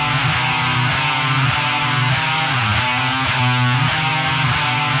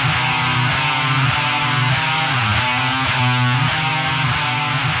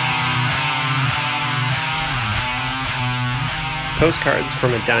Postcards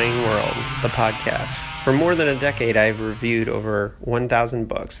from a Dying World, the podcast. For more than a decade, I've reviewed over 1,000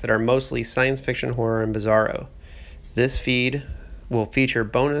 books that are mostly science fiction, horror, and bizarro. This feed will feature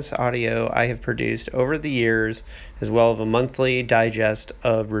bonus audio I have produced over the years, as well as a monthly digest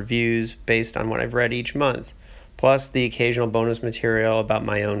of reviews based on what I've read each month, plus the occasional bonus material about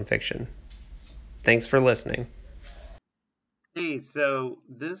my own fiction. Thanks for listening. Hey, so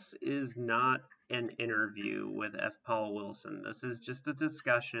this is not an interview with F. Paul Wilson. This is just a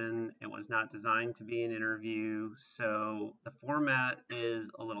discussion. It was not designed to be an interview, so the format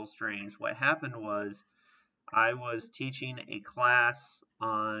is a little strange. What happened was I was teaching a class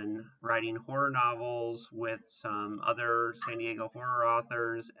on writing horror novels with some other San Diego horror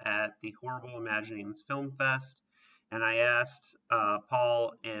authors at the Horrible Imaginings Film Fest. And I asked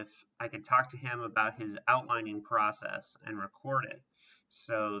Paul if I could talk to him about his outlining process and record it.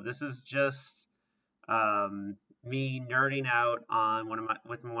 So this is just me nerding out on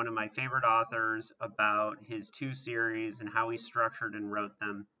with one of my favorite authors about his two series and how he structured and wrote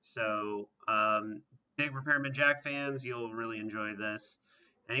them. So big Repairman Jack fans, you'll really enjoy this.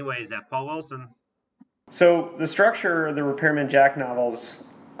 Anyways, F. Paul Wilson. So the structure of the Repairman Jack novels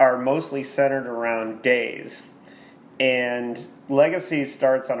are mostly centered around days. And Legacy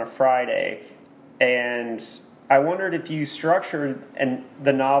starts on a Friday, and I wondered if you structured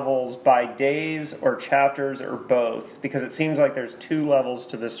the novels by days or chapters or both, because it seems like there's two levels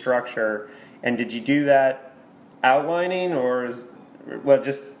to the structure. And did you do that outlining, or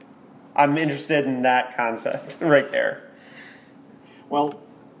I'm interested in that concept right there. Well,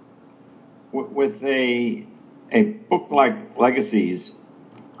 with a book like Legacies,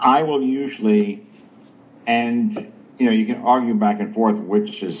 I will usually, and you can argue back and forth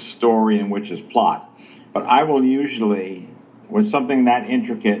which is story and which is plot, but I will usually, with something that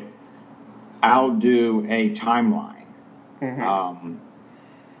intricate, I'll do a timeline. Mm-hmm.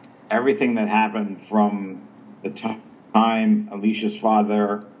 Everything that happened from the time Alicia's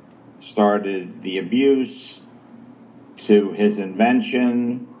father started the abuse, to his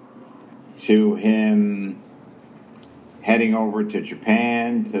invention, to him heading over to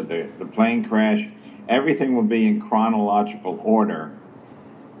Japan, to the plane crash. Everything will be in chronological order,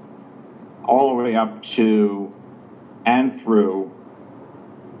 all the way up to and through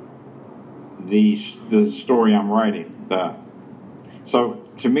the story I'm writing. So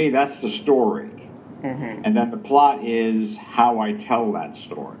to me, that's the story. Mm-hmm. And then the plot is how I tell that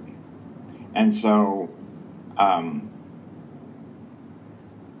story. And so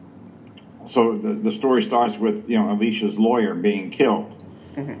the story starts with, Alicia's lawyer being killed.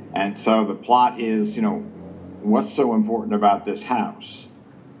 Mm-hmm. And so the plot is, what's so important about this house?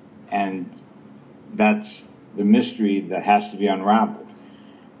 And that's the mystery that has to be unraveled.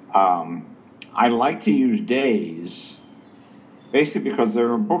 I like to use days, basically because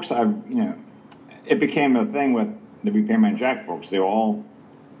there are books it became a thing with the Repairman Jack books. They all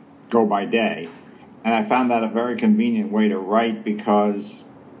go by day. And I found that a very convenient way to write, because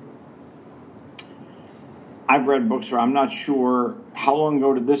I've read books where I'm not sure how long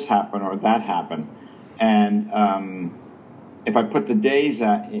ago did this happen or that happen. And if I put the days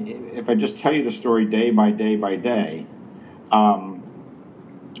if I just tell you the story day by day by day,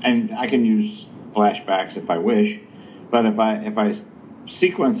 and I can use flashbacks if I wish, but if I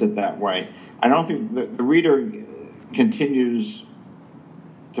sequence it that way, I don't think the reader continues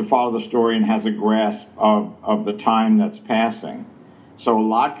to follow the story and has a grasp of the time that's passing. So a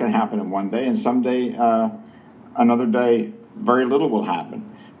lot can happen in one day, and another day, very little will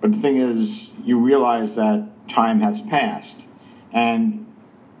happen. But the thing is, you realize that time has passed. And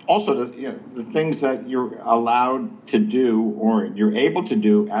also, the things that you're allowed to do or you're able to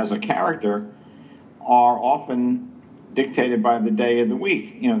do as a character are often dictated by the day of the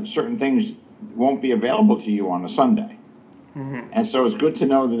week. Certain things won't be available to you on a Sunday. Mm-hmm. And so it's good to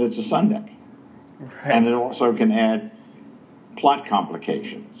know that it's a Sunday. Right. And it also can add plot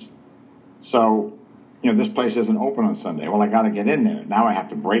complications. So, this place isn't open on Sunday. Well, I got to get in there. Now I have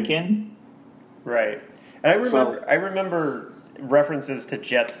to break in. Right. And I remember references to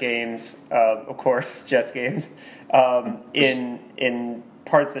Jets games, of course, Jets games, in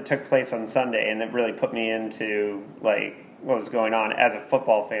parts that took place on Sunday, and that really put me into what was going on as a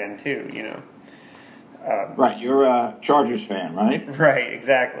football fan too. Right, you're a Chargers fan, right? Right,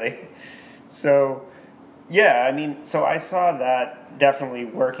 exactly. So, yeah, so I saw that definitely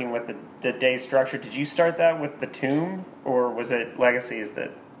working with the day structure. Did you start that with The Tomb, or was it Legacies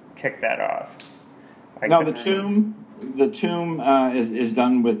that kicked that off? No, The Tomb is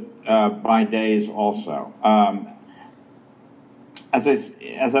done with by days also. As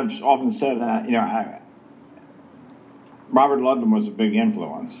I've often said, Robert Ludlum was a big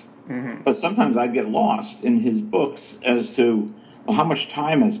influence. Mm-hmm. But sometimes I'd get lost in his books as to, well, how much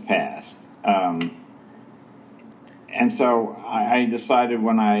time has passed. And so I decided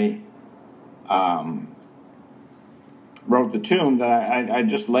when I wrote The Tomb that I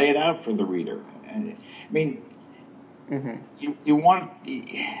just lay it out for the reader. And, I mean, you want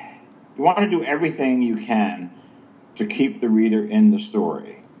to do everything you can to keep the reader in the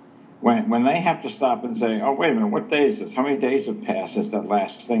story. When they have to stop and say, oh, wait a minute, what day is this? How many days have passed since that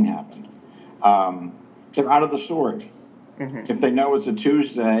last thing happened? They're out of the story. Mm-hmm. If they know it's a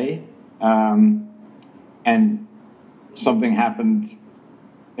Tuesday and something happened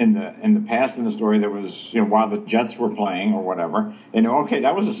in the past in the story that was, while the Jets were playing or whatever, they know, okay,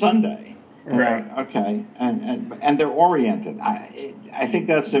 that was a Sunday. Right. Okay. And they're oriented. I think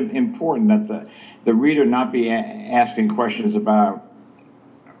that's important, that the reader not be asking questions about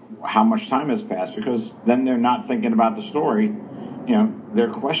how much time has passed, because then they're not thinking about the story. They're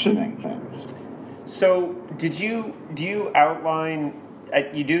questioning things. So do you outline,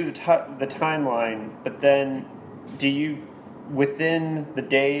 you do the timeline, but then do you, within the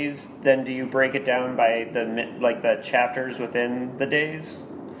days, then do you break it down by the chapters within the days?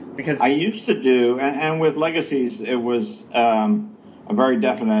 Because I used to do, and with Legacies, it was a very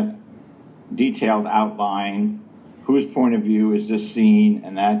definite, detailed outline. Whose point of view is this scene,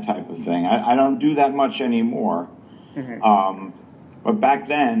 and that type of thing. I don't do that much anymore. Mm-hmm. But back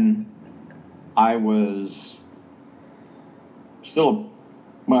then, I was still,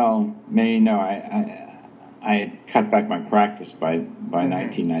 I had cut back my practice by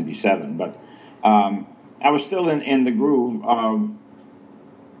 1997, but I was still in the groove of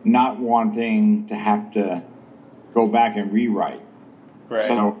not wanting to have to go back and rewrite. Right.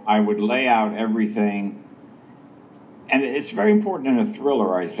 So I would lay out everything. And it's very important in a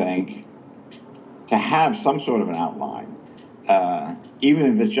thriller, I think, to have some sort of an outline. Even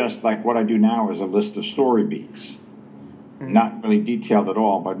if it's just like what I do now is a list of story beats. Mm-hmm. Not really detailed at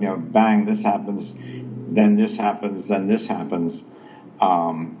all, but, bang, this happens, then this happens, then this happens.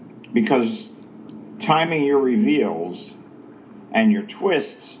 Because timing your reveals and your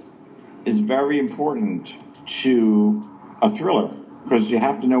twists is very important to a thriller, because you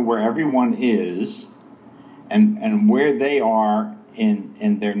have to know where everyone is and where they are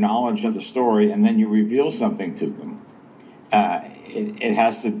in their knowledge of the story, and then you reveal something to them. It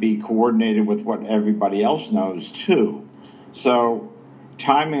has to be coordinated with what everybody else knows, too. So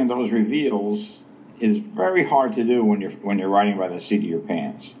timing those reveals is very hard to do when you're writing by the seat of your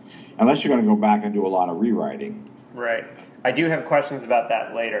pants, unless you're going to go back and do a lot of rewriting. Right. I do have questions about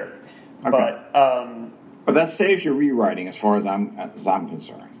that later. Okay. But that saves you rewriting as far as I'm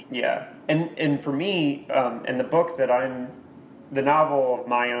concerned. Yeah. And for me, in the book the novel of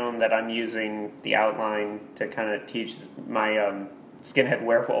my own that I'm using the outline to kind of teach my skinhead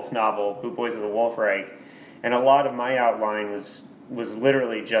werewolf novel, Boot Boys of the Wolfreich, and a lot of my outline was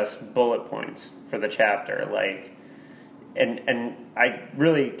literally just bullet points for the chapter, and I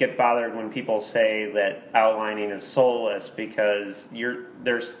really get bothered when people say that outlining is soulless, because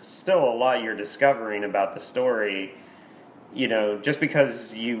there's still a lot you're discovering about the story. Just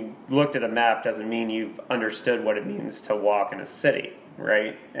because you looked at a map doesn't mean you've understood what it means to walk in a city,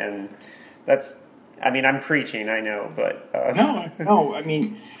 right? And that's, I'm preaching, I know, but... No,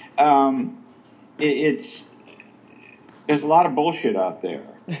 there's a lot of bullshit out there.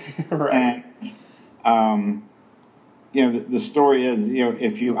 Right. And, the story is,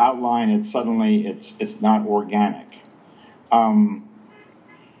 if you outline it, suddenly it's not organic.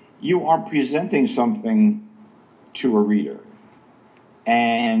 You are presenting something to a reader,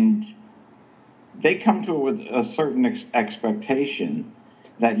 and they come to it with a certain expectation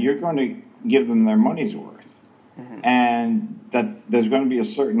that you're going to give them their money's worth, mm-hmm. and that there's going to be a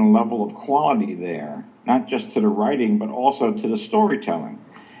certain level of quality there, not just to the writing, but also to the storytelling.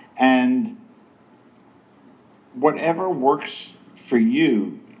 And whatever works for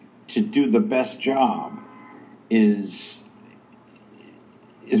you to do the best job is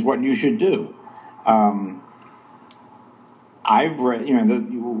what you should do. I've read,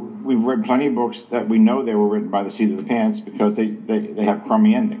 we've read plenty of books that we know they were written by the seat of the pants because they have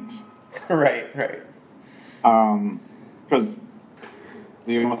crummy endings. Right. Because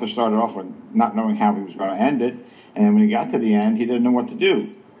the author started off with not knowing how he was going to end it, and then when he got to the end, he didn't know what to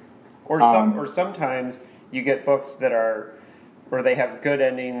do. Or sometimes you get books that are where they have good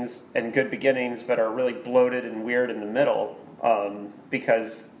endings and good beginnings, but are really bloated and weird in the middle,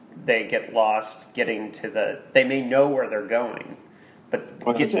 because they get lost getting to they may know where they're going, but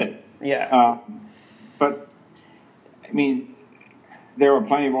that's it. Yeah. But there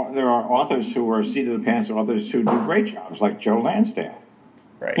are authors who are seat of the pants authors who do great jobs, like Joe Lansdale.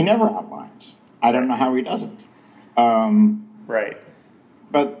 Right. He never outlines. I don't know how he does it. Right.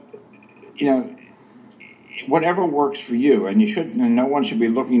 But whatever works for you, and no one should be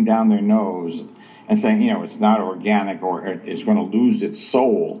looking down their nose and saying, it's not organic or it's going to lose its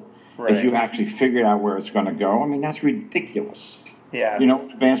soul if you actually figured out where it's going to go. I mean, that's ridiculous. Yeah. In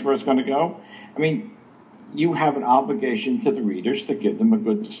advance where it's going to go. I mean, you have an obligation to the readers to give them a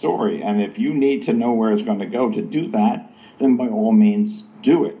good story. And if you need to know where it's going to go to do that, then by all means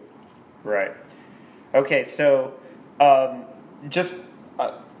do it. Right. Okay, so just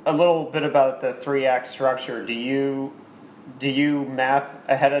a little bit about the 3-act structure. Do you map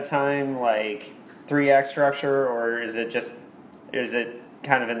ahead of time, like 3-act structure, or is it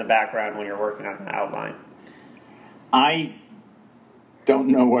kind of in the background when you're working on an outline? I don't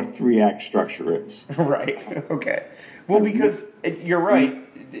know what 3-act structure is. Right. Okay. Well, because you're right.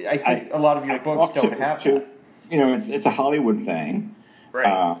 I think a lot of your books don't have that. It's a Hollywood thing.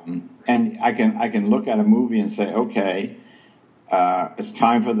 Right. And I can look at a movie and say, okay, it's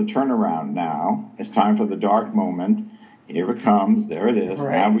time for the turnaround now. It's time for the dark moment. Here it comes. There it is.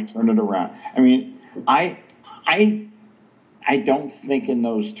 Right. Now we turn it around. I mean, I don't think in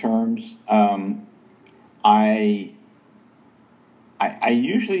those terms. I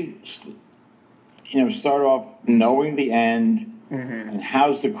usually, start off knowing the end and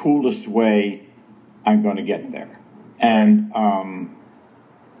how's the coolest way I'm going to get there. And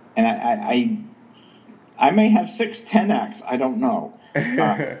I may have 6, 10 acts. I don't know.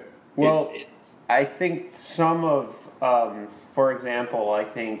 Well, I think some of, for example, I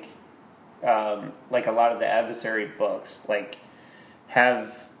think like a lot of the adversary books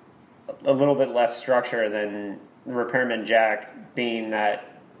have a little bit less structure than Repairman Jack, being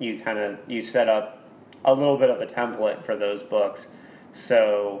that you set up a little bit of a template for those books.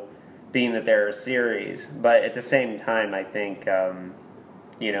 So being that they're a series, but at the same time, I think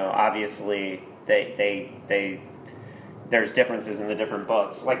obviously there's differences in the different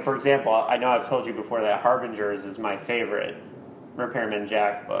books. Like, for example, I know I've told you before that Harbingers is my favorite Repairman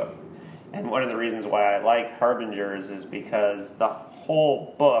Jack book. And one of the reasons why I like Harbingers is because the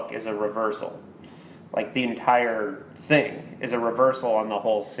whole book is a reversal. Like, the entire thing is a reversal on the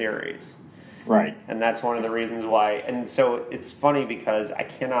whole series. Right. And that's one of the reasons why. And so it's funny because I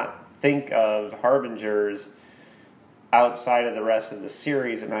cannot think of Harbingers outside of the rest of the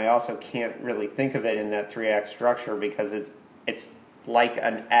series, and I also can't really think of it in that 3-act structure because it's like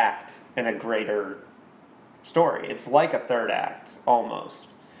an act in a greater story. It's like a third act, almost.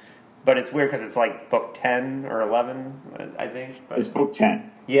 But it's weird because it's like book 10 or 11, I think. But it's book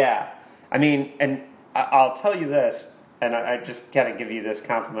 10. Yeah. I mean, and I'll tell you this, and I just got to give you this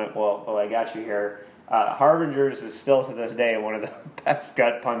compliment while I got you here. Harbingers is still to this day one of the best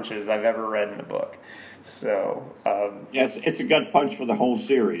gut punches I've ever read in a book. So yes, it's a gut punch for the whole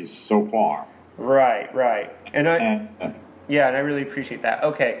series so far. Right, and I really appreciate that.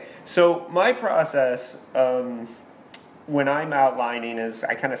 Okay, so my process when I'm outlining is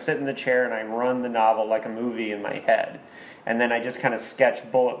I kind of sit in the chair and I run the novel like a movie in my head, and then I just kind of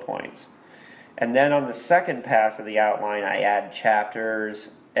sketch bullet points, and then on the second pass of the outline I add chapters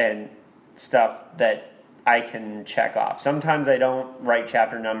and stuff that I can check off. Sometimes I don't write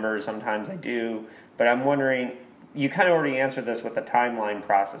chapter numbers, sometimes I do. But I'm wondering, you kind of already answered this with the timeline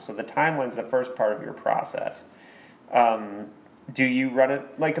process. So the timeline's the first part of your process. Do you run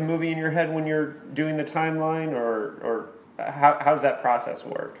it like a movie in your head when you're doing the timeline, or how's that process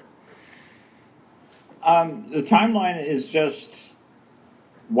work? The timeline is just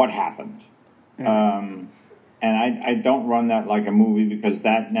what happened. And I don't run that like a movie because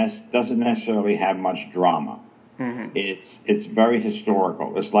that doesn't necessarily have much drama. Mm-hmm. It's very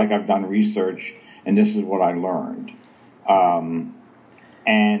historical. It's like I've done research and this is what I learned. And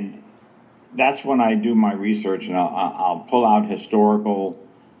that's when I do my research, and I'll pull out historical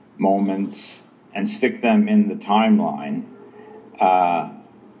moments and stick them in the timeline. I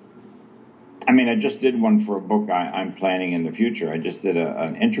just did one for a book I'm planning in the future. I just did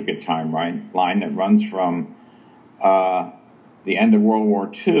an intricate timeline that runs from the end of World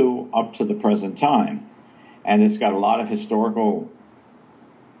War II up to the present time. And it's got a lot of historical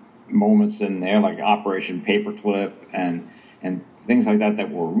moments in there, like Operation Paperclip and things like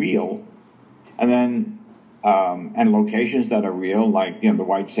that were real, and then and locations that are real, like the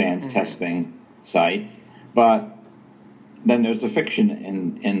White Sands testing sites. But then there's the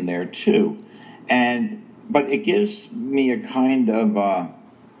fiction in there too, but it gives me a kind of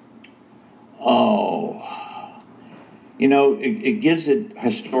it gives it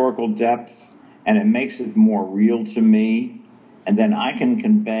historical depth, and it makes it more real to me. and then I can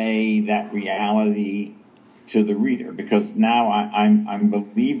convey that reality to the reader, because now I'm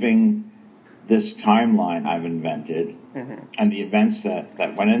believing this timeline I've invented and the events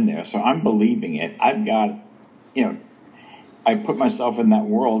that went in there. So I'm believing it. I've got, I put myself in that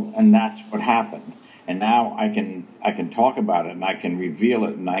world, and that's what happened. And now I can talk about it, and I can reveal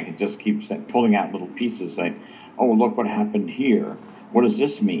it, and I can just keep pulling out little pieces, saying, "Oh, look what happened here. What does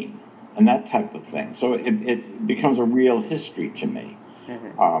this mean?" And that type of thing. So it becomes a real history to me.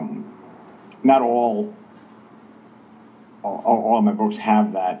 Not all of my books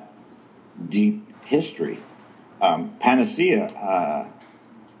have that deep history. Panacea,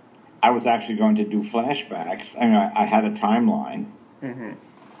 I was actually going to do flashbacks. I mean, I had a timeline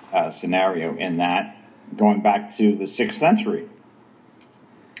scenario in that, going back to the 6th century.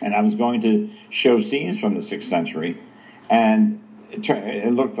 And I was going to show scenes from the 6th century. And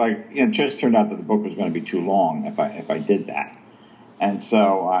it looked like, it just turned out that the book was going to be too long if I did that. And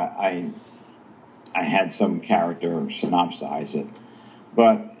so I had some character synopsize it.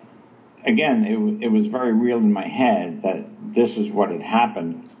 But again, it was very real in my head that this is what had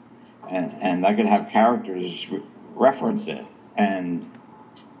happened. And I could have characters reference it and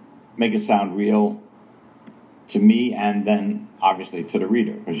make it sound real to me, and then obviously to the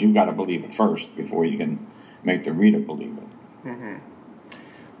reader, because you've got to believe it first before you can make the reader believe it.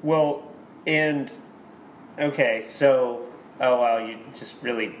 Well, and okay, so wow, you just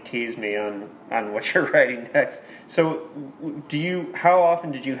really teased me on what you're writing next. So, how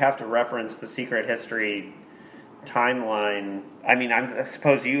often did you have to reference the Secret History timeline? I mean, I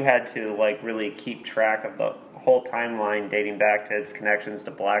suppose you had to really keep track of the whole timeline, dating back to its connections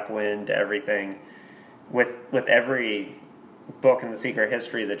to Black Wind, to everything, with every book in the Secret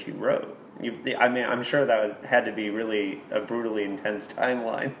History that you wrote. I mean, I'm sure that had to be really a brutally intense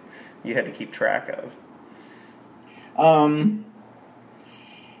timeline you had to keep track of.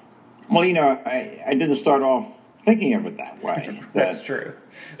 Well, I didn't start off thinking of it that way. That's true.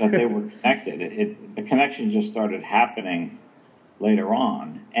 That they were connected. The connection just started happening later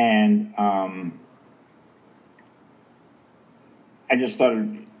on. And I just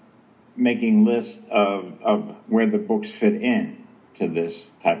started making lists of where the books fit in to this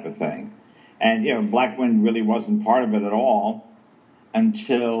type of thing. And, Black Wind really wasn't part of it at all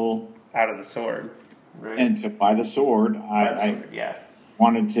until... Out of the Sword, right? And By the Sword, yeah.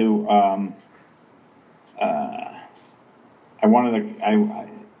 Wanted to...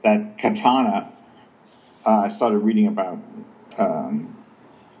 that katana. I started reading about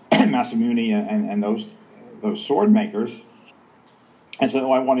Masamune and those sword makers. I said,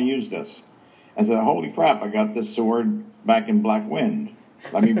 "Oh, I want to use this." I said, "Holy crap! I got this sword back in Black Wind.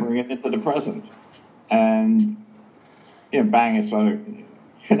 Let me bring it into the present." And bang! It sort of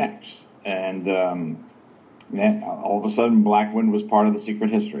connects, and then all of a sudden, Black Wind was part of the Secret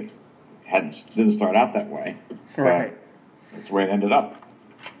History. Didn't start out that way, right? That's the way it ended up.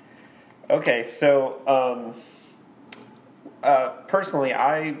 Okay, so personally,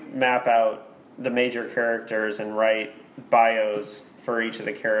 I map out the major characters and write bios for each of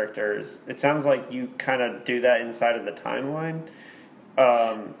the characters. It sounds like you kind of do that inside of the timeline.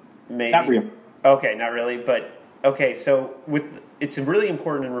 Maybe. Not really. Okay, not really, but okay. So it's really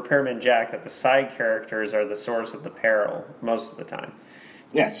important in Repairman Jack that the side characters are the source of the peril most of the time.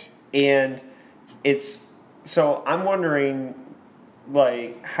 Yes. And so I'm wondering,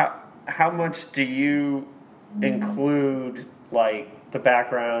 how much do you include the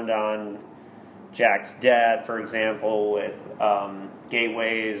background on Jack's dad, for example, with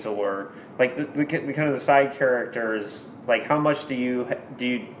gateways, or the kind of the side characters? How much do you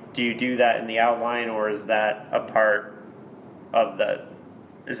do that in the outline, or is that a part of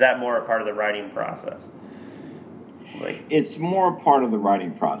is that more a part of the writing process? It's more a part of the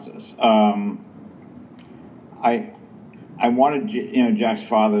writing process. I wanted Jack's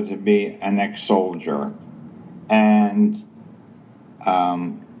father to be an ex-soldier, and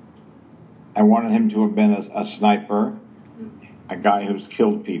I wanted him to have been a sniper, a guy who's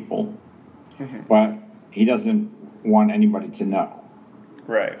killed people, but he doesn't want anybody to know.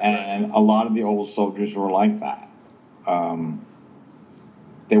 Right. And a lot of the old soldiers were like that.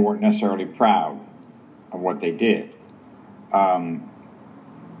 They weren't necessarily proud of what they did. And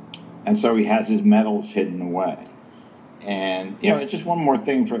so he has his medals hidden away. And, it's just one more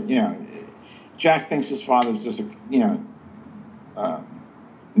thing for, Jack thinks his father's just a,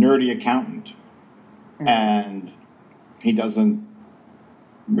 nerdy accountant. And he doesn't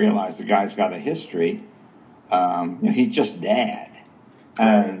realize the guy's got a history. He's just dad.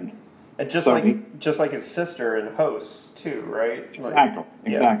 And just like his sister in Hosts too, right? Exactly.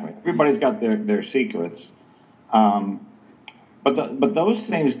 Yeah. Everybody's got their secrets. but those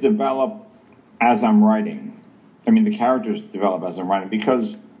things develop as I'm writing. I mean, the characters develop as I'm writing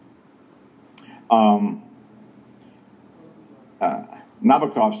because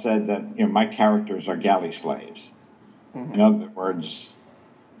Nabokov said that my characters are galley slaves. Mm-hmm. In other words,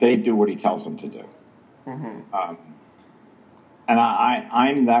 they do what he tells them to do. Mm-hmm. And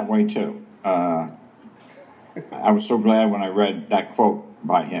I'm that way too. I was so glad when I read that quote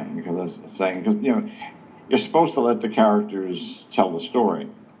by him because I was saying, because you're supposed to let the characters tell the story,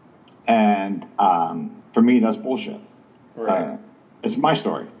 and for me that's bullshit. Right. It's my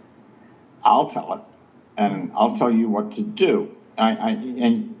story. I'll tell it, and I'll tell you what to do.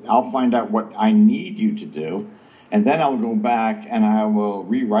 And I'll find out what I need you to do, and then I'll go back and I will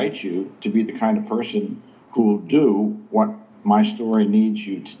rewrite you to be the kind of person who will do what my story needs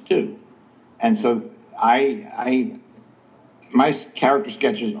you to do. And so my character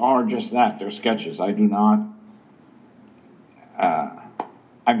sketches are just that. They're sketches. I do not.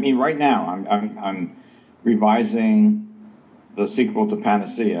 I mean, right now I'm revising the sequel to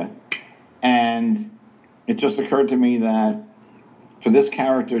Panacea, and it just occurred to me that for this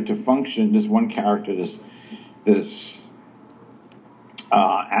character to function, this one character, this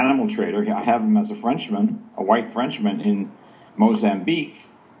animal trader, I have him as a Frenchman, a white Frenchman in Mozambique,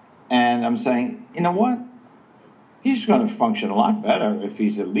 and I'm saying, you know what? He's going to function a lot better if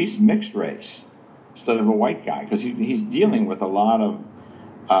he's at least mixed race instead of a white guy, because he's dealing with a lot of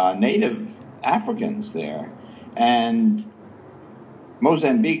native Africans there. And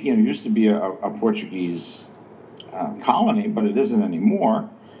Mozambique, used to be a Portuguese colony, but it isn't anymore.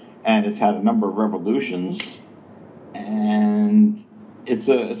 And it's had a number of revolutions. And it's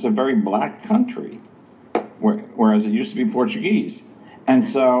a very black country, whereas it used to be Portuguese. And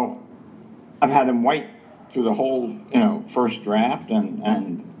so I've had him white through the whole, first draft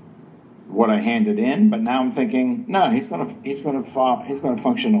and what I handed in. But now I'm thinking, no, he's going to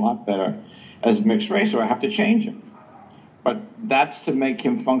function a lot better as mixed race, so I have to change him. But that's to make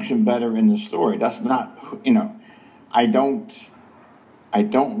him function better in the story. That's not, I don't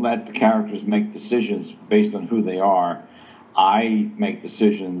let the characters make decisions based on who they are. I make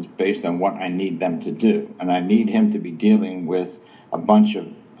decisions based on what I need them to do, and I need him to be dealing with a bunch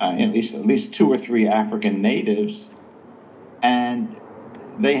of at least 2 or 3 African natives, and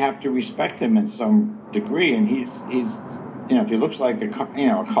they have to respect him in some degree. And he's if he looks like a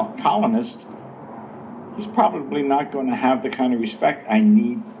colonist, he's probably not going to have the kind of respect I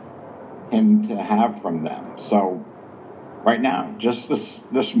need him to have from them. So right now, just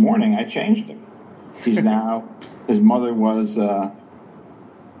this morning, I changed him. He's now, his mother was an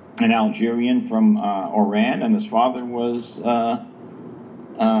Algerian from Oran, and his father was a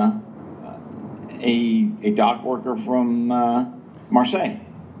dock worker from Marseille.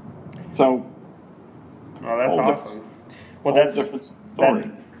 So, oh, that's awesome. Well, that's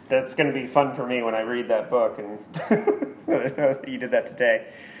going to be fun for me when I read that book, and you did that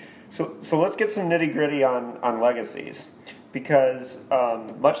today. So let's get some nitty gritty on legacies, because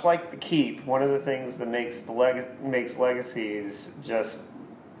much like The Keep, one of the things that makes legacies just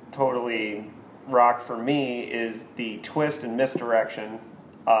totally rock for me is the twist and misdirection,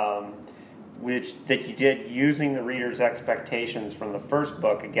 that you did using the reader's expectations from the first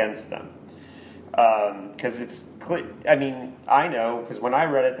book against them. Because it's clear, I know, because when I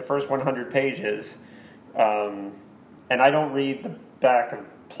read it, the first 100 pages, and I don't read the back of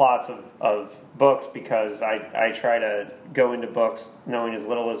plots of books because I try to go into books knowing as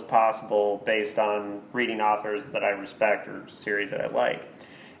little as possible based on reading authors that I respect or series that I like.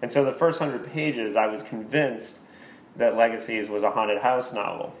 And so the first 100 pages, I was convinced that Legacies was a haunted house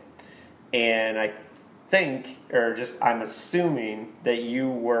novel. And I'm assuming that you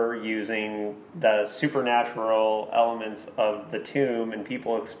were using the supernatural elements of the tomb and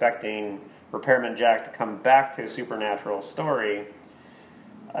people expecting Repairman Jack to come back to a supernatural story,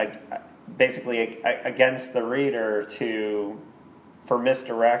 basically against the reader for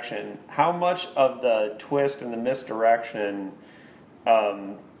misdirection. How much of the twist and the misdirection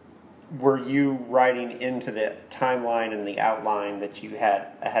were you writing into the timeline and the outline that you had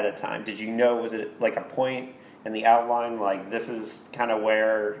ahead of time? Did you know, was it like a point in the outline, like this is kind of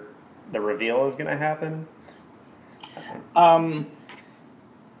where the reveal is going to happen?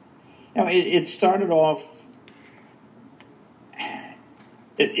 It started off,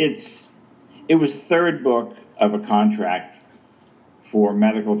 it was the third book of a contract for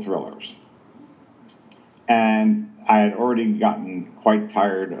medical thrillers. And I had already gotten quite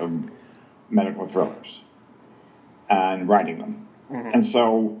tired of medical thrillers and writing them. Mm-hmm. And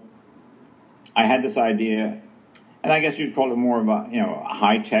so I had this idea, and I guess you'd call it more of a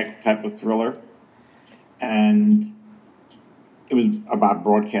high-tech type of thriller. And it was about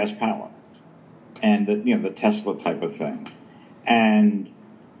broadcast power and the Tesla type of thing. And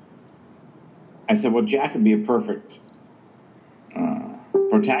I said, well, Jack would be a perfect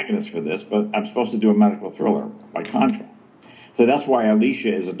protagonist for this, but I'm supposed to do a medical thriller by contract. So that's why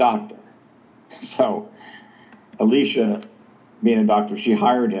Alicia is a doctor. So Alicia, being a doctor, she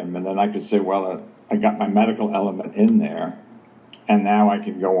hired him, and then I could say, well, I got my medical element in there, and now I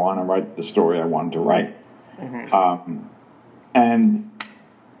can go on and write the story I wanted to write. Mm-hmm.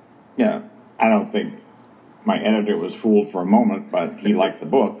 I don't think my editor was fooled for a moment, but he liked the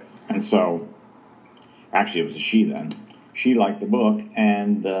book, and so, actually it was a she then. She liked the book,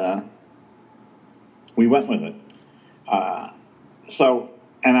 and we went with it.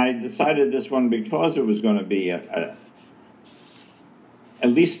 And I decided this one because it was going to be at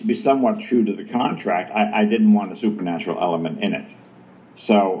least to be somewhat true to the contract. I didn't want a supernatural element in it.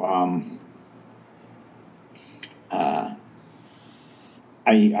 So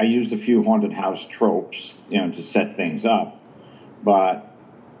I used a few haunted house tropes, to set things up, but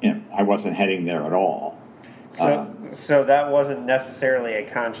I wasn't heading there at all. So that wasn't necessarily a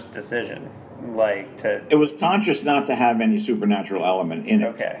conscious decision, It was conscious not to have any supernatural element in it.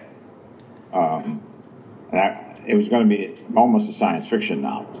 Okay. It was going to be almost a science fiction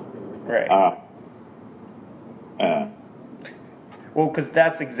novel. Right. Well, because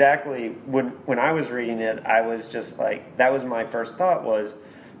that's exactly when I was reading it, I was just like, that was my first thought was,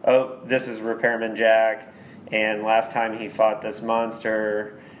 oh, this is Repairman Jack, and last time he fought this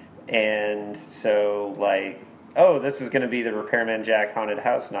monster, and so oh, this is going to be the Repairman Jack haunted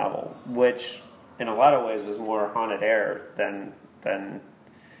house novel, which in a lot of ways was more haunted air than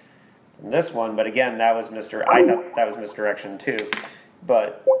this one. But again, I thought that was misdirection too.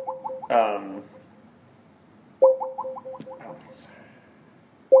 But are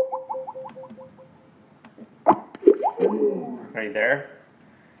you there?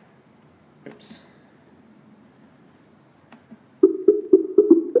 Oops.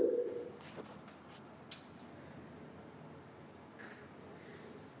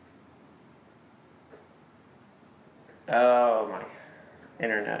 Oh, my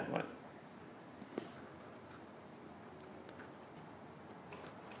internet went.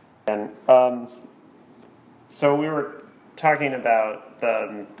 And so we were talking about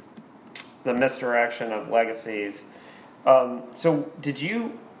the misdirection of legacies. So did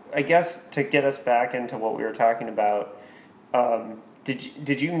you, I guess, to get us back into what we were talking about,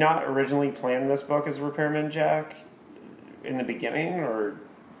 did you not originally plan this book as Repairman Jack in the beginning, or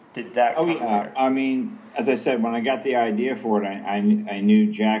did that come later? I mean, as I said, when I got the idea for it, I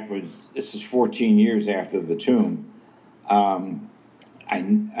knew Jack was, this is 14 years after The Tomb. I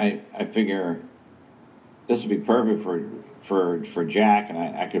figure this would be perfect for Jack, and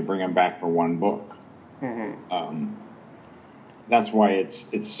I could bring him back for one book. Mm-hmm. That's why it's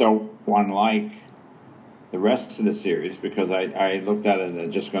so unlike the rest of the series, because I looked at it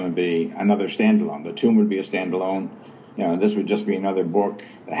as just going to be another standalone. The Tomb would be a standalone. This would just be another book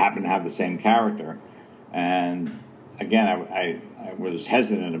that happened to have the same character. And again, I was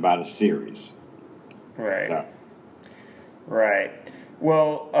hesitant about a series. Right. So. Right.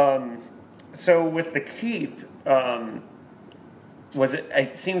 Well, so with The Keep, was it?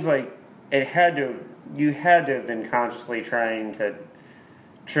 It seems like you had to have been consciously trying to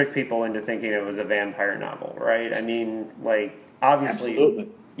trick people into thinking it was a vampire novel, right? I mean, obviously. Absolutely.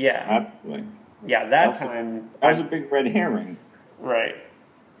 Yeah. Absolutely. Yeah, that was a big red herring. Right.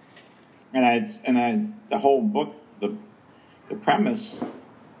 And the whole book, the premise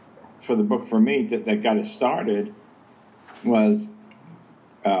for the book for me that got it started was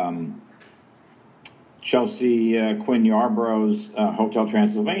Chelsea Quinn Yarborough's Hotel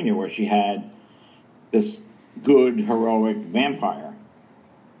Transylvania, where she had this good, heroic vampire.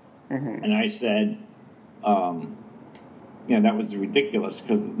 Mm-hmm. And I said, that was ridiculous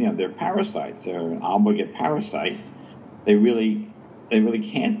because, they're parasites. They're an obligate parasite. They really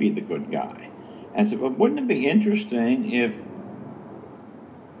can't be the good guy. And I said, well, wouldn't it be interesting if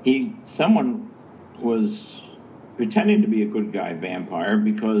someone was pretending to be a good guy vampire,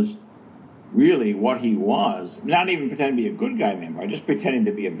 because really what he was, not even pretending to be a good guy vampire, just pretending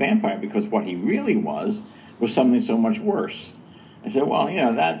to be a vampire, because what he really was something so much worse. I said, well,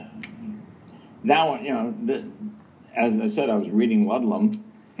 that one, as I said, I was reading Ludlum.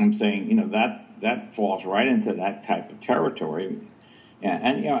 I'm saying, that falls right into that type of territory.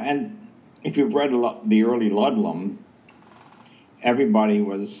 And if you've read the early Ludlum, everybody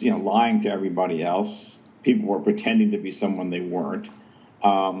was, lying to everybody else. People were pretending to be someone they weren't.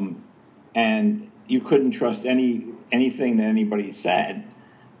 And you couldn't trust anything that anybody said.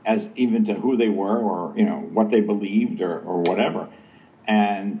 as even to who they were, or what they believed, or whatever.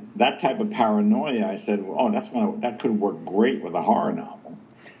 And that type of paranoia, I said, well, oh, that could work great with a horror novel.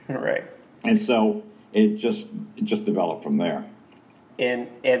 Right. And so it just developed from there. And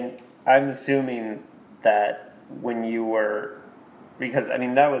I'm assuming that when you were, because I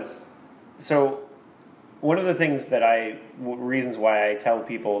mean that was, so one of the things that reasons why I tell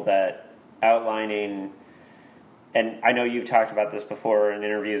people that outlining, and I know you've talked about this before in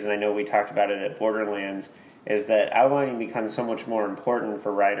interviews, and I know we talked about it at Borderlands, is that outlining becomes so much more important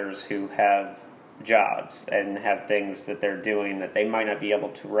for writers who have jobs and have things that they're doing that they might not be able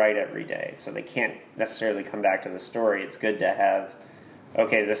to write every day. So they can't necessarily come back to the story. It's good to have,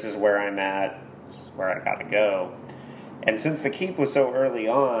 okay, this is where I'm at, this is where I gotta go. And since The Keep was so early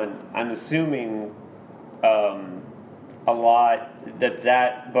on, I'm assuming a lot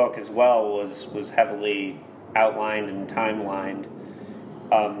that book as well was heavily outlined and timelined.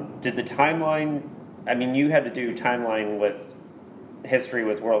 Did the timeline, I mean, you had to do timeline with history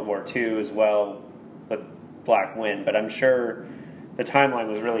with World War II as well with Black Wind, but I'm sure the timeline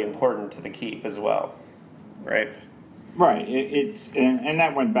was really important to The Keep as well, right? Right. And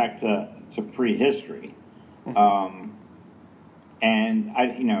that went back to prehistory. And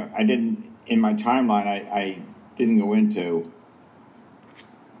I didn't, in my timeline, I didn't go into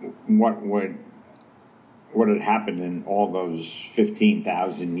what had happened in all those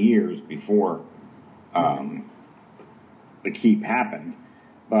 15,000 years before The Keep happened.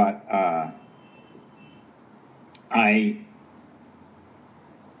 But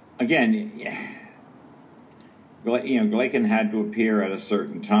Glaken had to appear at a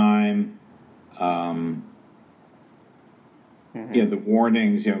certain time. The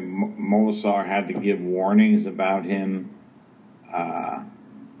warnings, Molasar had to give warnings about him,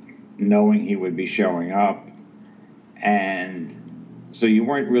 knowing he would be showing up. And so you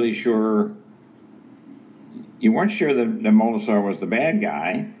weren't really sure. You weren't sure that Molasar was the bad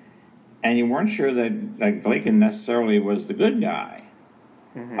guy, and you weren't sure that Glaken necessarily was the good guy.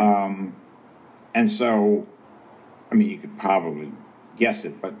 And so, I mean, you could probably guess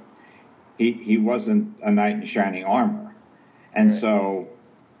it, but he wasn't a knight in shining armor. And right. So,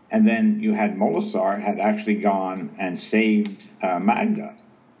 and then you had Molasar had actually gone and saved Magda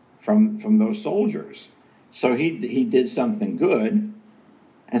from those soldiers. So he did something good.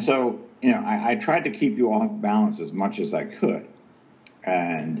 And so, I tried to keep you off balance as much as I could.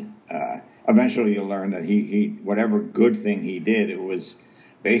 And eventually you learn that he whatever good thing he did, it was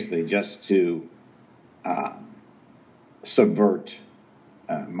basically just to subvert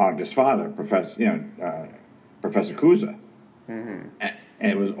Magda's father, Professor Kuza. And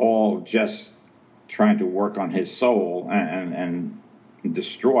it was all just trying to work on his soul and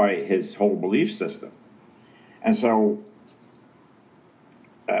destroy his whole belief system. And so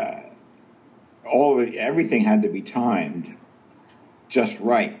everything had to be timed just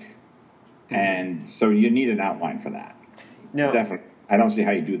right. And so you need an outline for that. No. Definitely. I don't see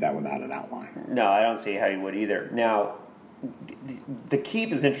how you do that without an outline. No, I don't see how you would either. Now, The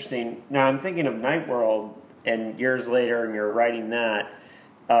Keep is interesting. Now, I'm thinking of Night World, and years later, and you're writing that.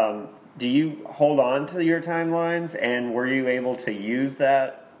 Do you hold on to your timelines, and were you able to use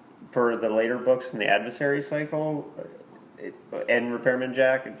that for the later books in the Adversary cycle and Repairman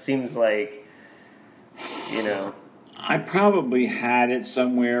Jack? It seems like, I probably had it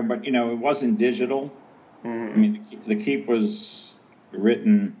somewhere, but, it wasn't digital. I mean, The Keep was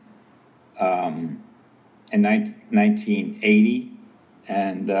written in 1980,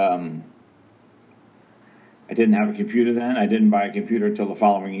 and I didn't have a computer then. I didn't buy a computer until the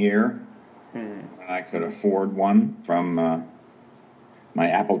following year. When I could afford one from my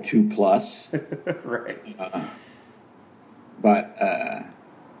Apple II Plus. Right. But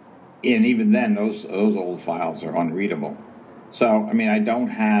and even then, those old files are unreadable. So, I mean, I don't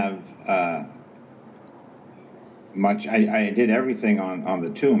have much. I did everything on the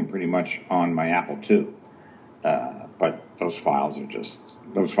Tomb pretty much on my Apple II. But those files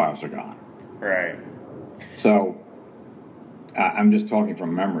are gone. Right. So I'm just talking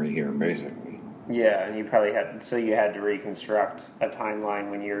from memory here, basically. Yeah, and you probably had to reconstruct a timeline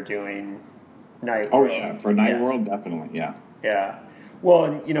when you were doing Night World. Oh yeah, for Night World, definitely, yeah. Yeah. Well,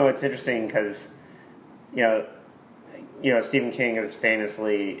 and it's interesting because Stephen King is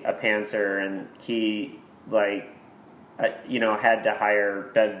famously a pantser, and he had to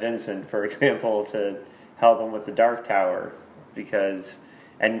hire Bev Vincent, for example, to help him with the Dark Tower because.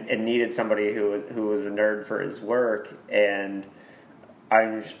 And needed somebody who was a nerd for his work, and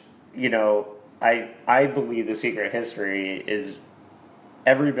I believe The Secret History is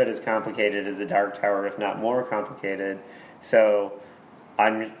every bit as complicated as the Dark Tower, if not more complicated. So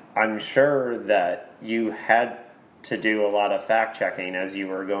I'm sure that you had to do a lot of fact checking as you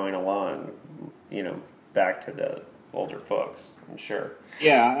were going along, back to the older books. I'm sure.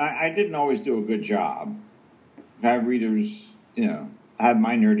 Yeah, I didn't always do a good job. I have readers, I have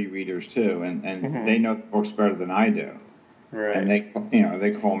my nerdy readers too, and Mm-hmm. they know the books better than I do. Right. And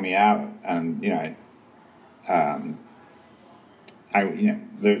they call me out, and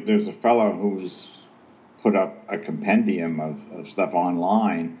there's a fellow who's put up a compendium of stuff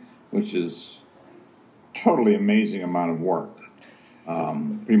online, which is totally amazing amount of work.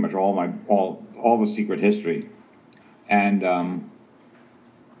 Pretty much all the secret history, and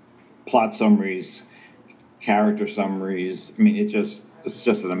plot summaries, character summaries. I mean, it's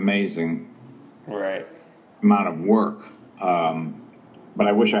just an amazing Right. amount of work. But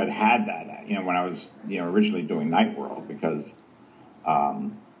I wish I'd had that, when I was, originally doing Night World, because,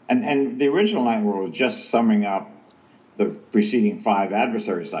 and the original Night World was just summing up the preceding 5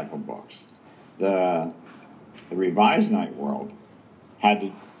 Adversary Cycle books. The revised Night World had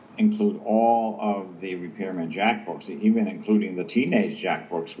to include all of the Repairman Jack books, even including the Teenage Jack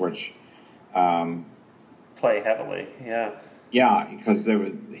books, which, Play heavily. Yeah. yeah, because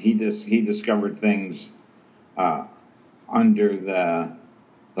he discovered things under the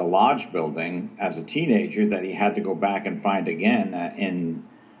lodge building as a teenager that he had to go back and find again in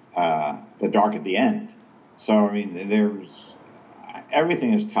The Dark at the End. So I mean,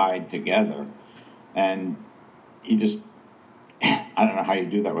 everything is tied together, and you just I don't know how you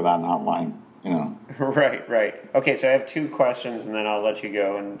do that without an outline. Right. Okay, so I have 2 questions, and then I'll let you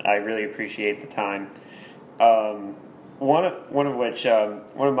go. And I really appreciate the time. One of which,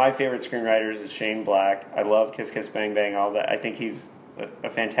 one of my favorite screenwriters is Shane Black. I love Kiss Kiss Bang Bang, all that. I think he's a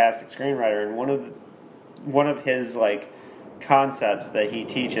fantastic screenwriter, and one of his concepts that he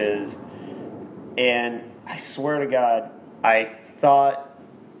teaches, and I swear to God, I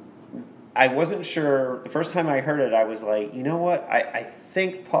wasn't sure the first time I heard it. I was like, you know what? I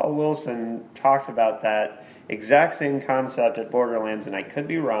think Paul Wilson talked about that exact same concept at Borderlands, and I could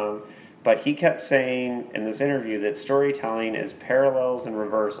be wrong. But he kept saying in this interview that storytelling is parallels and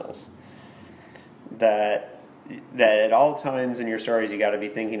reversals. That at all times in your stories you got to be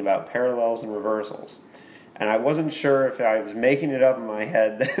thinking about parallels and reversals. And I wasn't sure if I was making it up in my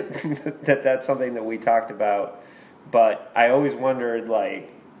head that that's something that we talked about. But I always wondered,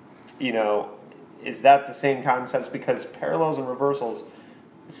 is that the same concepts? Because parallels and reversals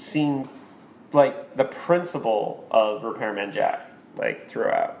seem like the principle of Repairman Jack,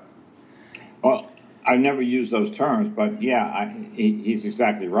 throughout. Well, I never used those terms, but yeah, he's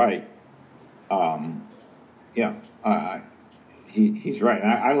exactly right. He's right.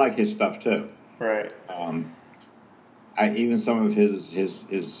 And I like his stuff too. Right. Even some of his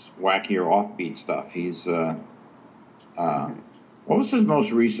wacky or offbeat stuff. He's what was his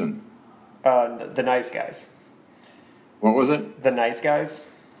most recent? The Nice Guys. What was it? The Nice Guys.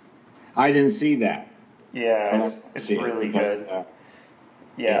 I didn't see that. Yeah, it's really good.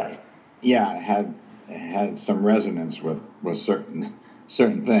 Yeah. Yeah, it had some resonance with certain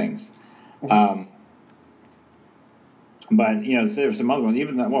things. But there's some other ones.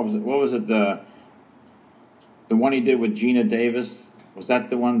 Even that, what was it? The one he did with Gina Davis, was that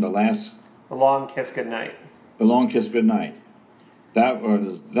the one? The Long Kiss Goodnight. The Long Kiss Goodnight. That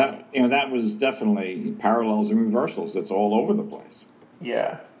was definitely parallels and reversals. It's all over the place.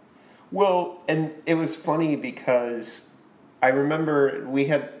 Yeah. Well, and it was funny because I remember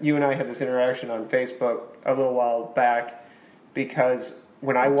you and I had this interaction on Facebook a little while back, because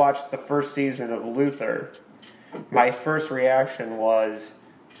when I watched the first season of Luther, my first reaction was,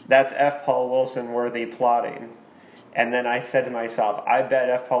 that's F. Paul Wilson worthy plotting. And then I said to myself, I bet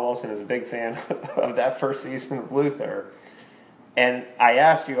F. Paul Wilson is a big fan of that first season of Luther. And I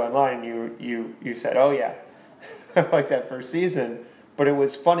asked you online, you said, oh yeah, I like that first season. But it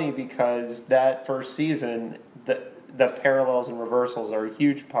was funny because that first season, the parallels and reversals are a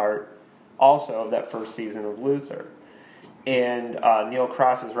huge part also of that first season of Luther. And Neil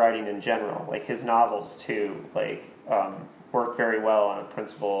Cross's writing in general, his novels too, work very well on a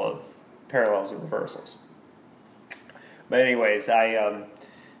principle of parallels and reversals. But anyways, I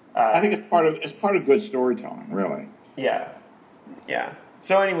think it's part of good storytelling, really. Yeah.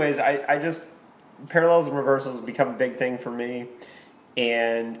 So anyways, I just, parallels and reversals have become a big thing for me,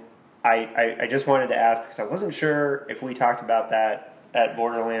 and I just wanted to ask because I wasn't sure if we talked about that at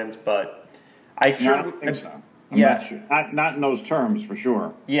Borderlands, but I sure. No, I don't think so. I'm Yeah. not sure. Not in those terms, for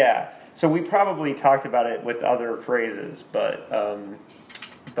sure. Yeah. So we probably talked about it with other phrases, but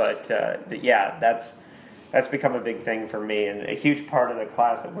yeah, that's become a big thing for me, and a huge part of the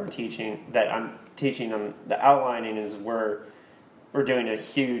class that I'm teaching on the outlining is we're we're doing a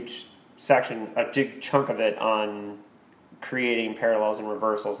huge section, a big chunk of it on creating parallels and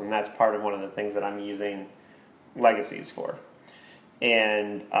reversals, and that's part of one of the things that I'm using Legacies for.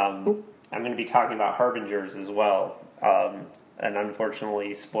 And I'm going to be talking about Harbingers as well, and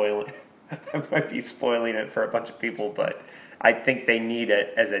unfortunately I might be spoiling it for a bunch of people, but I think they need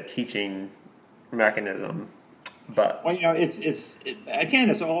it as a teaching mechanism. But well,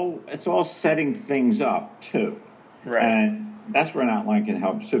 it's all setting things up too, right. And that's where an outline can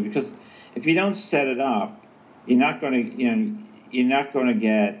help too. Because if you don't set it up, you're not going to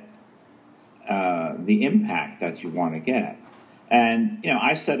get the impact that you want to get. And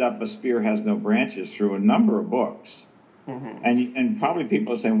I set up A Spear Has No Branches through a number of books, and probably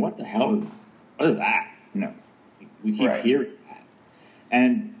people are saying, "What the hell is that?" We keep hearing that,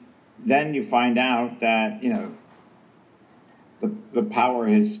 and then you find out that the power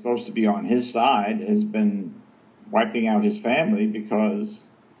is supposed to be on his side has been wiping out his family because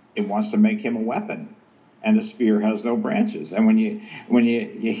it wants to make him a weapon, and a spear has no branches. And when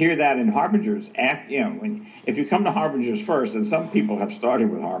you hear that in Harbingers, if you come to Harbingers first, and some people have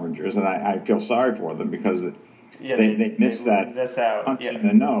started with Harbingers, and I feel sorry for them because they miss that punch in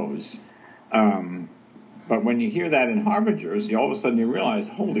the nose. But when you hear that in Harbingers, all of a sudden you realize,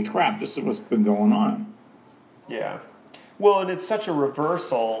 holy crap, this is what's been going on. Yeah. Well, and it's such a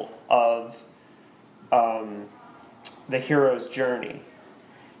reversal of the hero's journey.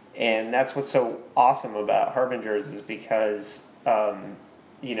 And that's what's so awesome about Harbingers is because, the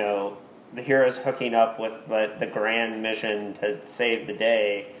hero's hooking up with the grand mission to save the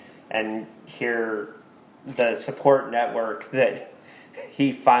day, and here the support network that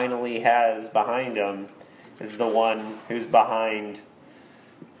he finally has behind him is the one who's behind,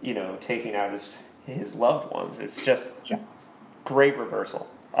 taking out his loved ones. It's just great reversal.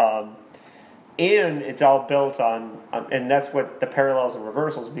 And it's all built on, and that's what the parallels and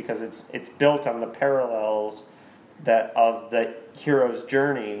reversals, because it's built on the parallels of the hero's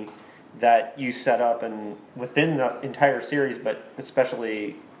journey that you set up and within the entire series, but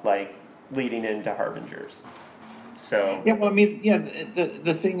especially like leading into Harbingers. So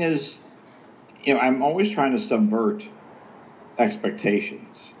the thing is, I'm always trying to subvert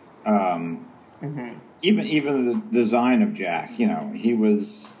expectations. Even the design of Jack,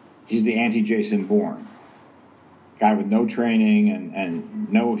 he's the anti-Jason Bourne. Guy with no training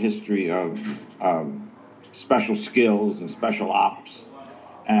and no history of special skills and special ops.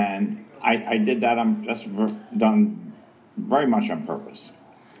 And I did that, done very much on purpose,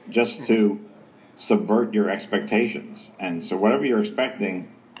 just to subvert your expectations. And so whatever you're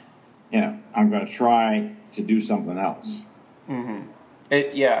expecting, I'm going to try to do something else. Mm-hmm.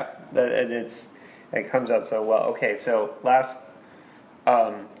 It comes out so well. Okay, so last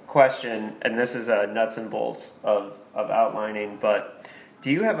question, and this is nuts and bolts of outlining, but do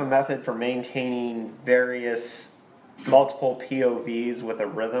you have a method for maintaining multiple POVs with a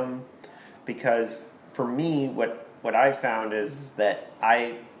rhythm? Because for me, what I found is that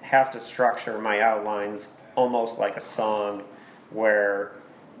I have to structure my outlines almost like a song, where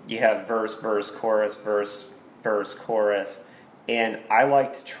you have verse, chorus, verse, chorus, and I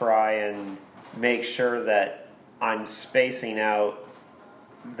like to try and make sure that I'm spacing out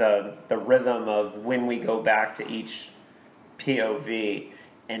the rhythm of when we go back to each POV,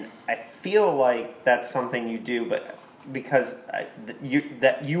 and I feel like that's something you do, but because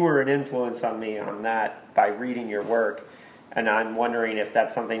you were an influence on me on that by reading your work, and I'm wondering if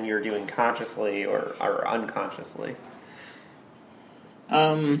that's something you're doing consciously or unconsciously.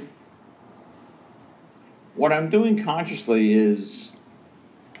 What I'm doing consciously is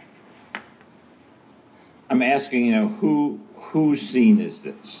I'm asking, whose scene is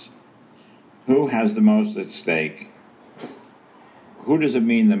this? Who has the most at stake? Who does it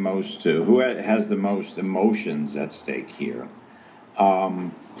mean the most to? Who has the most emotions at stake here?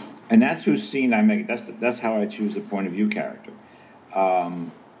 And that's whose scene I make. That's how I choose a point of view character.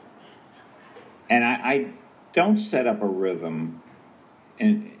 And I don't set up a rhythm,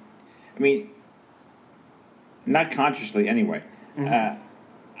 and not consciously anyway. Mm-hmm.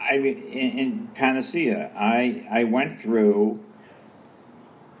 In Panacea, I went through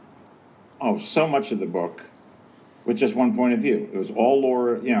so much of the book with just one point of view. It was all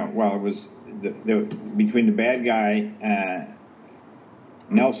Laura, it was between the bad guy,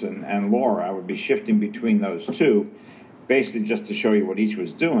 Nelson, and Laura. I would be shifting between those two, basically just to show you what each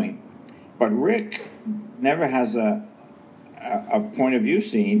was doing. But Rick never has a point of view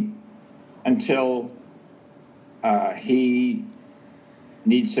scene until he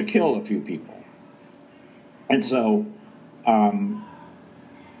needs to kill a few people. And so,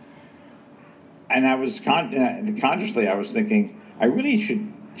 and I was consciously, I was thinking, I really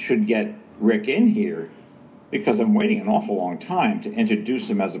should get Rick in here because I'm waiting an awful long time to introduce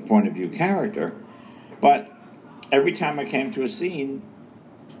him as a point of view character. But every time I came to a scene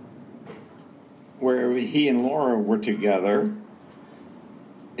where he and Laura were together,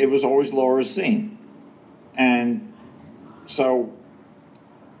 it was always Laura's scene. And so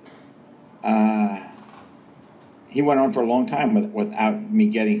he went on for a long time without me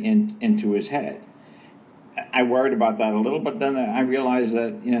getting into his head. I worried about that a little, but then I realized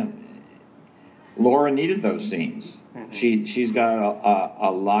that, Laura needed those scenes. Mm-hmm. She's got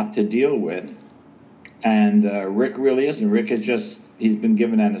a lot to deal with, and Rick really isn't. Rick is he's been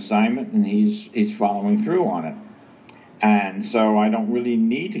given an assignment, and he's following through on it. And so I don't really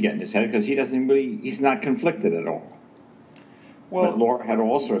need to get in his head because he's not conflicted at all. Well, but Laura had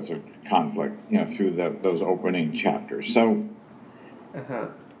all sorts of conflict, through those opening chapters. So,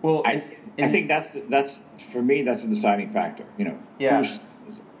 well, I think that's for me, that's a deciding factor. Yeah.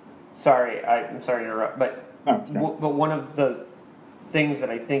 Sorry, I'm sorry to interrupt, but but one of the things that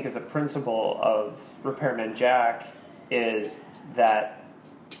I think is a principle of Repairman Jack is that,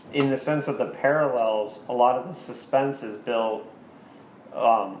 in the sense of the parallels, a lot of the suspense is built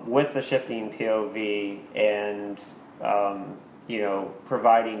with the shifting POV and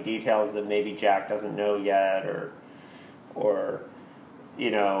providing details that maybe Jack doesn't know yet, or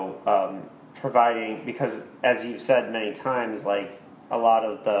providing, because as you've said many times, like, a lot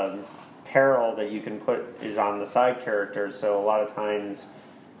of the peril that you can put is on the side characters, so a lot of times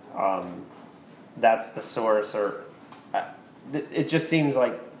that's the source, or it just seems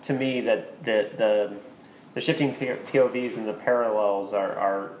like to me that the shifting POVs and the parallels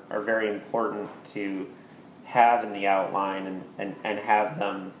are very important to have in the outline and have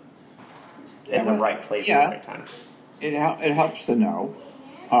them in the right place at the right time. It helps to know,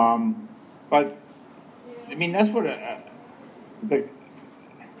 but I mean that's what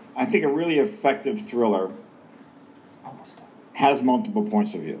I think a really effective thriller has multiple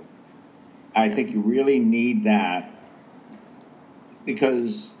points of view. I think you really need that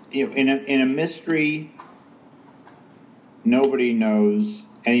because in a mystery, nobody knows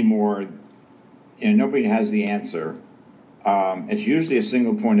anymore. Nobody has the answer. It's usually a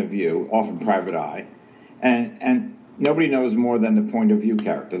single point of view, often private eye, and nobody knows more than the point of view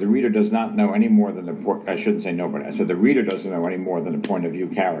character. The reader does not know any more than I shouldn't say nobody. I said the reader doesn't know any more than the point of view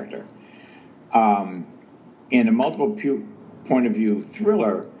character. In a multiple point of view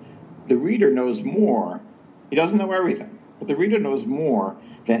thriller, the reader knows more. He doesn't know everything, but the reader knows more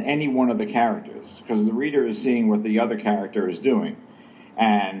than any one of the characters because the reader is seeing what the other character is doing.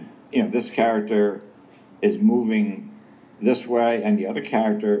 And, this character is moving this way and the other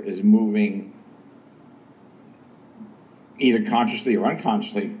character is moving either consciously or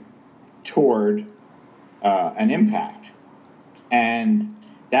unconsciously toward an impact. And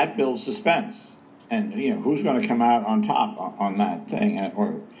that builds suspense. And, who's going to come out on top on that thing?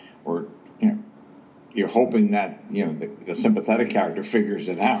 Or you're hoping that, the sympathetic character figures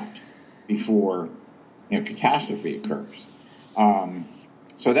it out before, catastrophe occurs.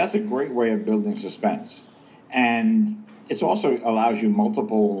 So that's a great way of building suspense. And it also allows you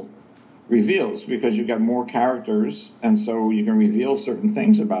multiple reveals because you've got more characters, and so you can reveal certain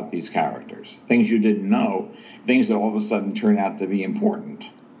things about these characters, things you didn't know, things that all of a sudden turn out to be important.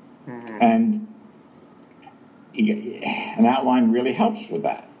 Mm-hmm. And an outline really helps with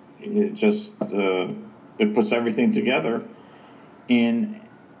that. It just it puts everything together and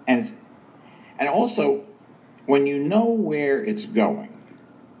also when you know where it's going,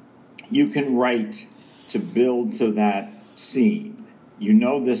 you can write to build to that scene. You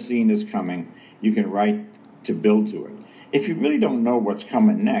know this scene is coming. You can write to build to it. If you really don't know what's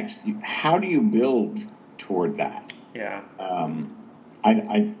coming next, how do you build toward that? Yeah.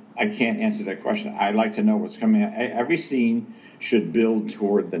 I can't answer that question. I like to know what's coming. Every scene should build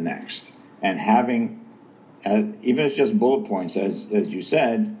toward the next. And having, even if it's just bullet points, as you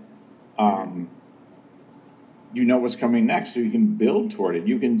said, you know what's coming next, so you can build toward it.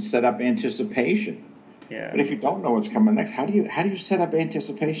 You can set up anticipation. Yeah. But if you don't know what's coming next, how do you set up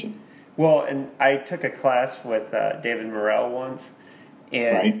anticipation? Well, and I took a class with David Morrell once,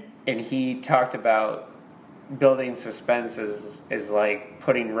 and he talked about building suspense is like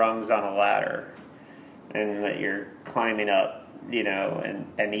putting rungs on a ladder, and that you're climbing up,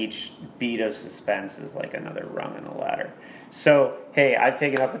 and each beat of suspense is like another rung on the ladder. So, hey, I've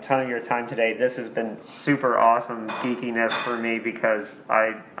taken up a ton of your time today. This has been super awesome geekiness for me because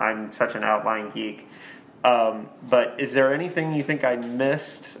I'm such an outline geek. But is there anything you think I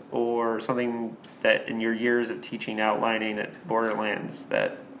missed or something that in your years of teaching outlining at Borderlands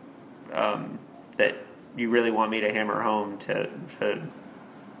that you really want me to hammer home to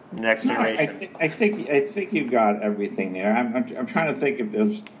next No, generation? I think you've got everything there. I'm trying to think if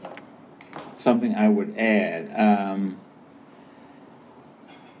there's something I would add.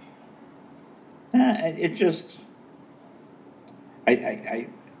 It just, I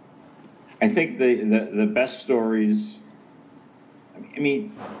think the best stories. I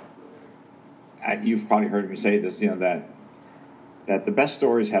mean, you've probably heard me say this. That the best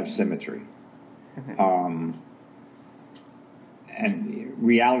stories have symmetry. And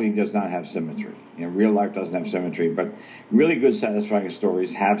reality does not have symmetry. Real life doesn't have symmetry, but really good, satisfying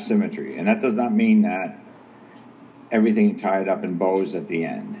stories have symmetry. And that does not mean that everything tied up in bows at the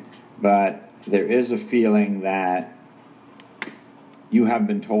end. But there is a feeling that you have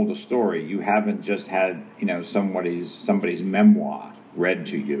been told a story. You haven't just had, somebody's memoir read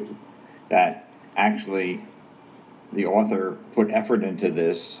to you. That actually the author put effort into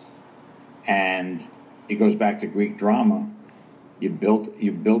this, and it goes back to Greek drama. You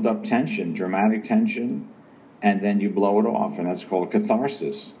build up tension, dramatic tension, and then you blow it off, and that's called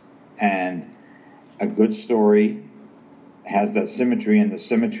catharsis. And a good story has that symmetry, and the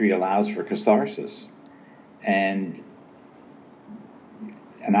symmetry allows for catharsis. And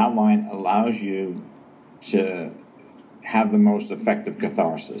an outline allows you to have the most effective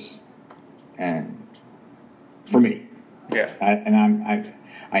catharsis. And for me, Yeah.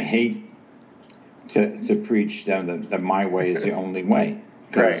 I hate to preach that my way is the only way,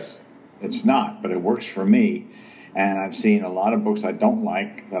 Right. because it's not, but it works for me. And I've seen a lot of books I don't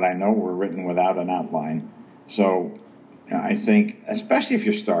like that I know were written without an outline. So I think, especially if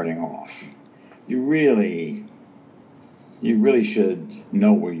you're starting off, you really should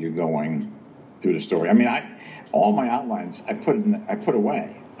know where you're going through the story. I mean, all my outlines I put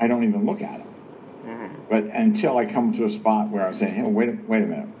away. I don't even look at them. Mm-hmm. But until I come to a spot where I say, "Hey, wait a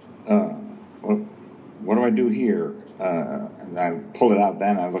minute, what do I do here?" And I pull it out.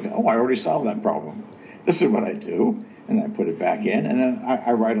 Then I look at, I already solved that problem. This is what I do, and I put it back in, and then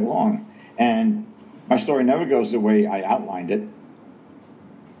I write along. And my story never goes the way I outlined it,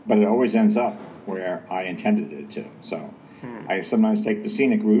 but it always ends up where I intended it to. So I sometimes take the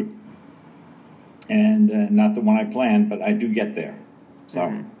scenic route, and not the one I planned, but I do get there. So.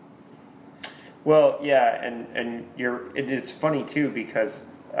 Mm-hmm. Well, yeah, and it's funny too, because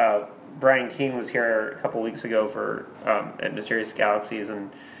Brian Keene was here a couple weeks ago for at Mysterious Galaxies, and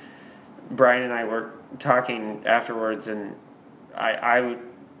Brian and I were talking afterwards, and I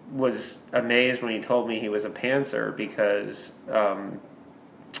was amazed when he told me he was a pantser, because I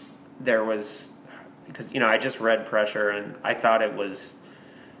just read Pressure, and I thought it was.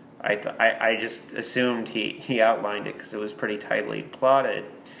 I just assumed he outlined it because it was pretty tightly plotted.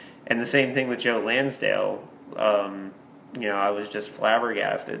 And the same thing with Joe Lansdale. I was just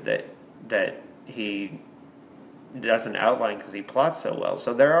flabbergasted that he doesn't outline because he plots so well.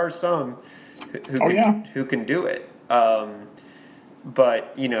 So there are some who can do it.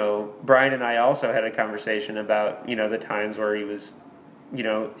 But Brian and I also had a conversation about the times where he was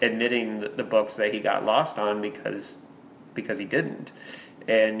admitting the books that he got lost on because he didn't,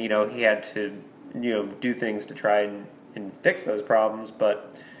 and he had to do things to try and fix those problems,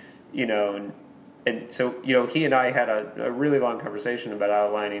 but. And so, he and I had a really long conversation about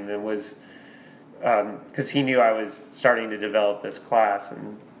outlining, and was, because he knew I was starting to develop this class,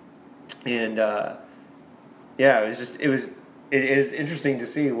 it is interesting to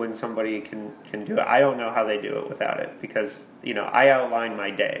see when somebody can do it. I don't know how they do it without it, because, I outline my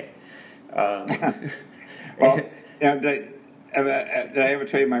day. Well, did I ever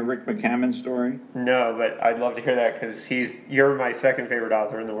tell you my Rick McCammon story? No, but I'd love to hear that, because you're my second favorite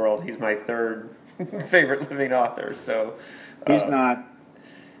author in the world. He's my third favorite living author. So he's not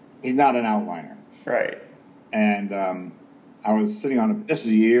an outliner, right? And I was sitting on this is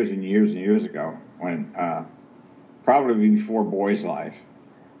years and years and years ago, when probably before Boy's Life,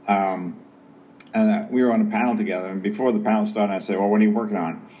 and we were on a panel together. And before the panel started, I said, "Well, what are you working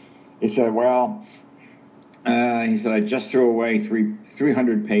on?" He said, "Well." He said, "I just threw away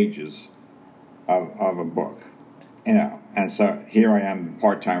 300 pages of a book, and so here I am,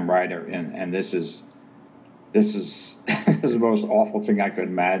 part-time writer, and this is the most awful thing I could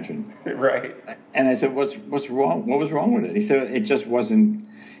imagine." Right. And I said, "What's wrong? What was wrong with it?" He said, "It just wasn't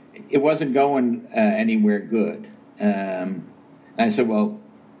going anywhere good." And I said, "Well,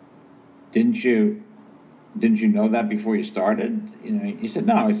 didn't you know that before you started?" He said,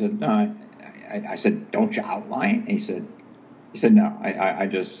 "No." I said, "No." I said, "Don't you outline?" He said, "No, I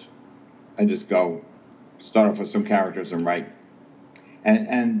just go start off with some characters and write."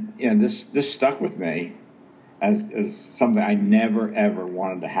 And this stuck with me. as something I never ever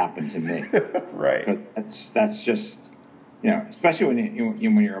wanted to happen to me. Right. Because that's just, especially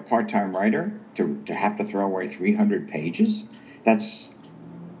when you're a part-time writer, to have to throw away 300 pages, it's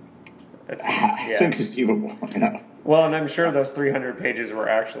inconceivable. Well, and I'm sure those 300 pages were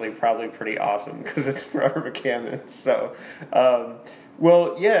actually probably pretty awesome because it's Robert McCammon. So,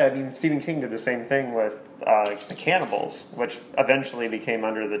 Stephen King did the same thing with The Cannibals, which eventually became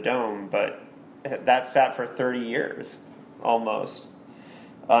Under the Dome, but that sat for 30 years, almost,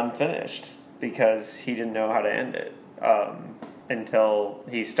 unfinished, because he didn't know how to end it until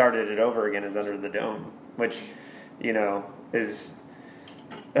he started it over again as Under the Dome, which, is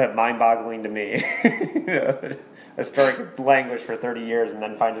mind-boggling to me. A story could languish for 30 years and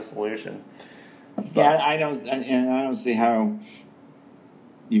then find a solution. Yeah, I don't see how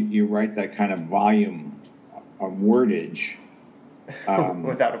you write that kind of volume of wordage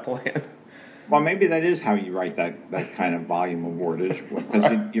without a plan. Well, maybe that is how you write that kind of volume of wordage,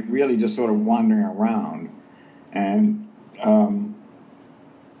 because you're really just sort of wandering around, and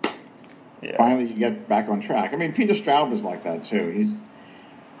finally you get back on track. I mean, Peter Straub is like that too.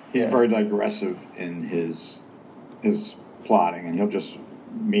 He's very digressive in his plotting, and he'll just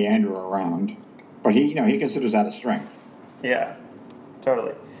meander around. But he considers that a strength. Yeah,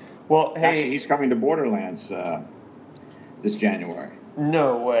 totally. Well, hey, actually, he's coming to Borderlands this January.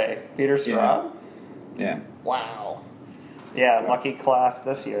 No way, Peter Straub. Yeah. Wow. Yeah, lucky class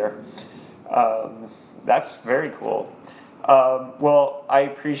this year. That's very cool. Well, I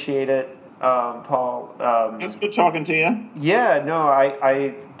appreciate it, Paul. It's good talking to you. Yeah, no,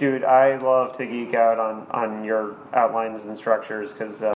 I love to geek out on your outlines and structures because